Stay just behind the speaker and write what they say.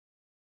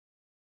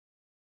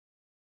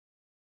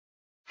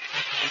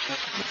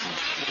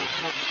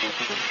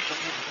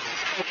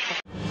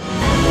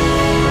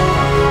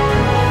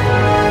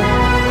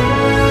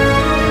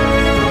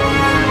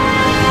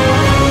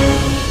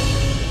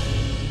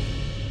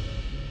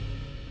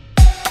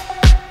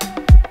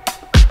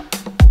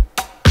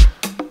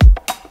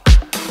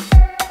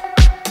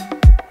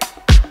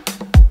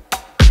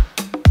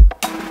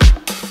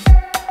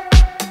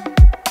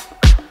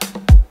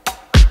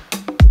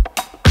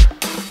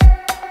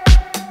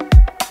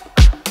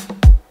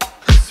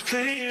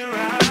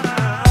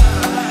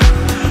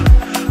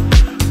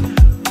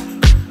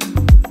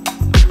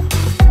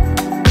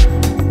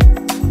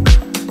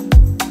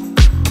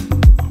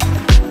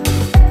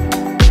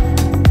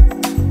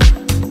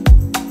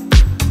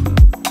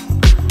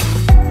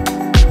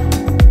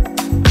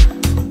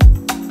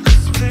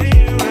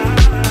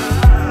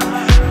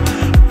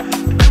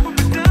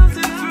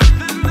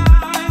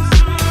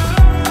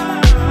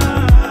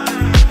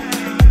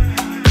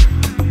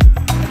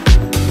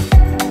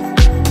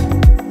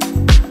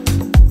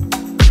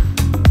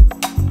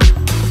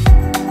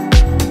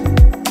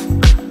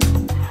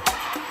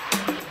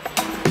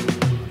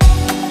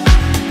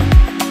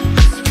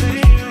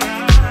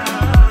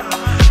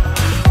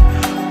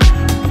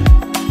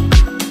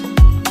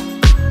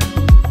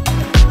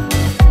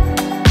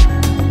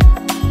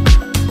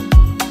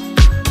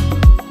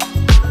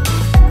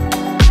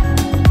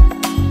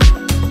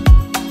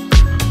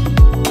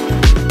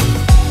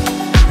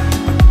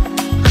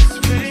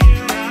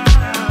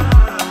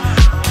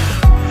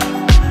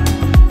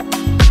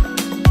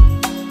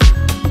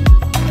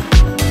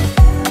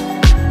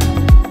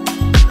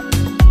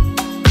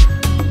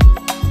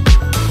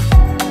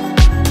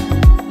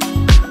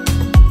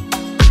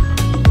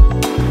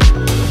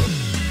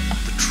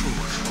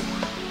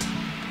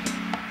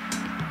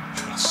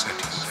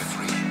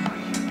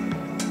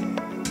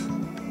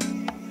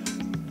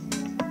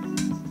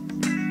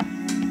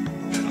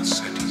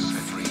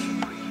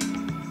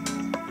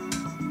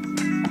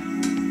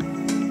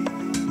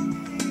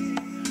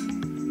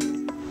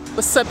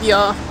What's up,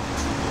 y'all?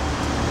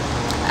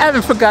 I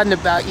haven't forgotten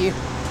about you.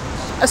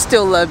 I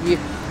still love you.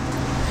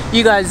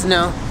 You guys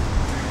know.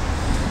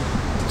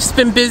 Just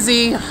been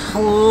busy. A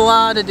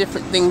lot of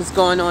different things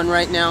going on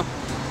right now.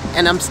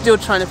 And I'm still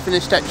trying to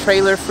finish that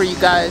trailer for you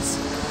guys.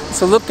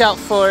 So look out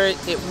for it.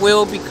 It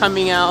will be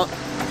coming out.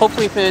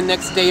 Hopefully for the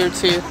next day or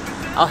two.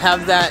 I'll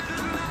have that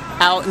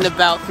out and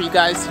about for you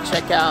guys to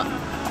check out.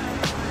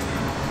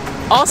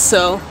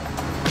 Also,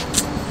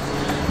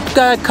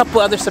 got a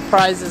couple other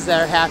surprises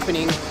that are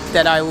happening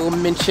that I will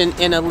mention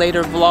in a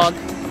later vlog.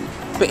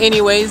 But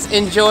anyways,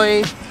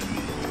 enjoy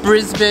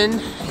Brisbane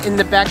in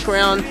the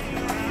background.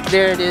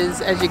 There it is,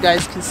 as you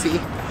guys can see.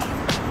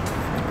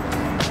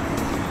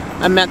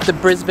 I'm at the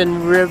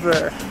Brisbane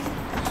River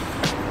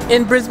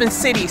in Brisbane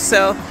City.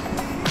 So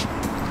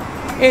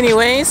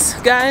anyways,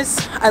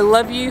 guys, I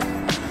love you.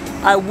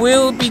 I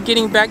will be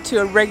getting back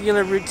to a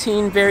regular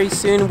routine very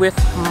soon with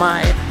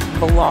my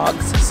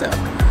vlogs. So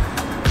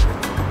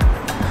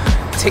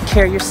take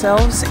care of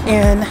yourselves,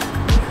 and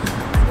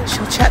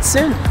she'll chat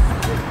soon.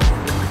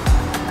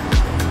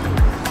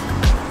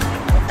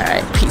 All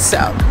right, peace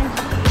out.